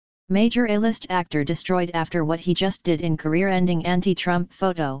Major A-list actor destroyed after what he just did in career-ending anti-Trump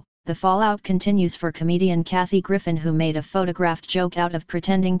photo. The fallout continues for comedian Kathy Griffin, who made a photographed joke out of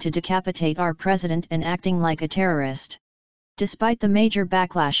pretending to decapitate our president and acting like a terrorist. Despite the major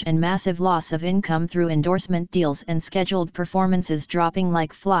backlash and massive loss of income through endorsement deals and scheduled performances dropping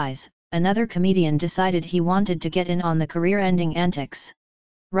like flies, another comedian decided he wanted to get in on the career-ending antics.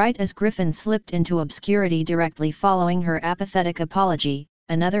 Right as Griffin slipped into obscurity directly following her apathetic apology,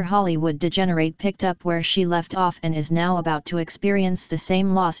 another Hollywood degenerate picked up where she left off and is now about to experience the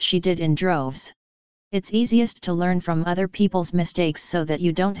same loss she did in droves. It's easiest to learn from other people's mistakes so that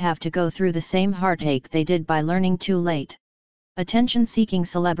you don't have to go through the same heartache they did by learning too late. Attention-seeking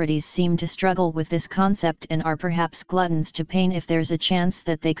celebrities seem to struggle with this concept and are perhaps gluttons to pain if there's a chance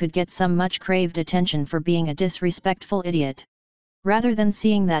that they could get some much-craved attention for being a disrespectful idiot. Rather than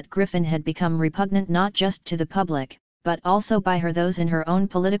seeing that Griffin had become repugnant not just to the public, but also by those in her own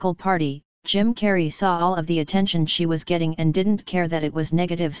political party, Jim Carrey saw all of the attention she was getting and didn't care that it was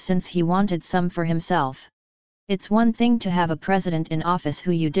negative since he wanted some for himself. It's one thing to have a president in office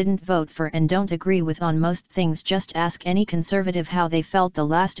who you didn't vote for and don't agree with on most things. Just ask any conservative how they felt the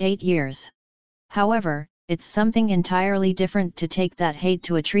last 8 years. However, it's something entirely different to take that hate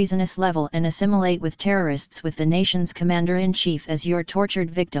to a treasonous level and assimilate with terrorists with the nation's commander-in-chief as your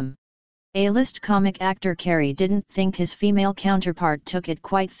tortured victim. A-list comic actor Carrey didn't think his female counterpart took it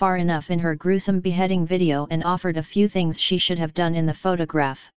quite far enough in her gruesome beheading video and offered a few things she should have done in the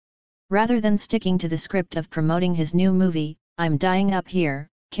photograph. Rather than sticking to the script of promoting his new movie, I'm Dying Up Here,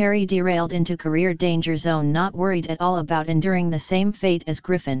 Carrey derailed into career danger zone, not worried at all about enduring the same fate as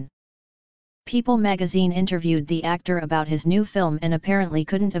Griffin. People magazine interviewed the actor about his new film and apparently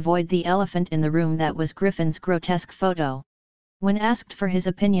couldn't avoid the elephant in the room that was Griffin's grotesque photo. When asked for his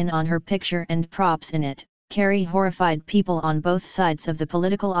opinion on her picture and props in it, Carrey horrified people on both sides of the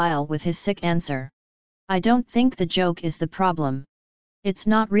political aisle with his sick answer. "I don't think the joke is the problem. It's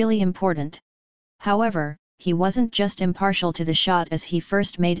not really important." However, he wasn't just impartial to the shot as he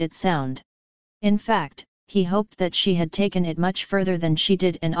first made it sound. In fact, he hoped that she had taken it much further than she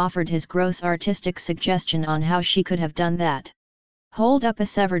did and offered his gross artistic suggestion on how she could have done that. Hold up a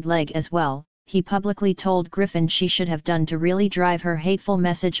severed leg as well, he publicly told Griffin she should have done to really drive her hateful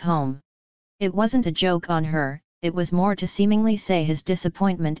message home. It wasn't a joke on her, it was more to seemingly say his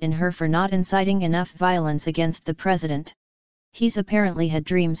disappointment in her for not inciting enough violence against the president. He's apparently had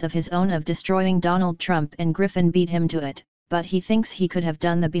dreams of his own of destroying Donald Trump and Griffin beat him to it, but he thinks he could have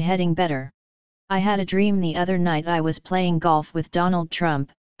done the beheading better. "I had a dream the other night I was playing golf with Donald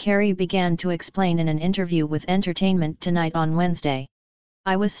Trump," Carrey began to explain in an interview with Entertainment Tonight on Wednesday.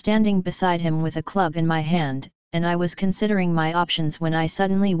 "I was standing beside him with a club in my hand, and I was considering my options when I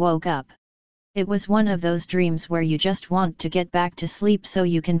suddenly woke up. It was one of those dreams where you just want to get back to sleep so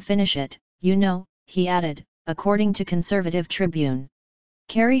you can finish it, you know," he added, according to Conservative Tribune.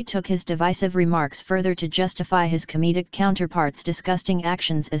 Carrey took his divisive remarks further to justify his comedic counterpart's disgusting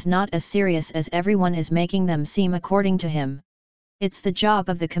actions as not as serious as everyone is making them seem, according to him. "It's the job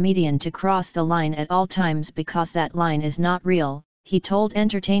of the comedian to cross the line at all times because that line is not real," he told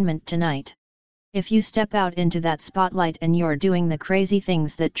Entertainment Tonight. "If you step out into that spotlight and you're doing the crazy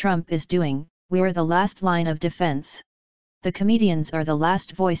things that Trump is doing, we're the last line of defense. The comedians are the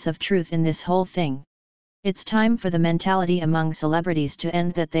last voice of truth in this whole thing. It's time for the mentality among celebrities to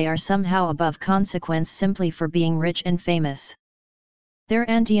end that they are somehow above consequence simply for being rich and famous. Their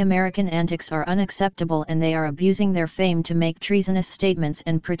anti-American antics are unacceptable and they are abusing their fame to make treasonous statements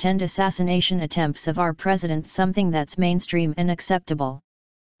and pretend assassination attempts of our president something that's mainstream and acceptable.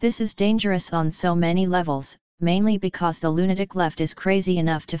 This is dangerous on so many levels, mainly because the lunatic left is crazy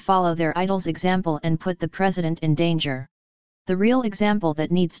enough to follow their idol's example and put the president in danger. The real example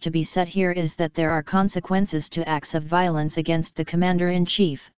that needs to be set here is that there are consequences to acts of violence against the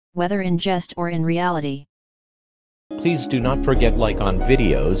commander-in-chief, whether in jest or in reality." Please do not forget like on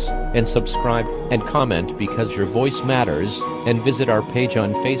videos, and subscribe, and comment because your voice matters, and visit our page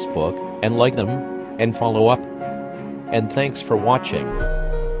on Facebook, and like them, and follow up. And thanks for watching.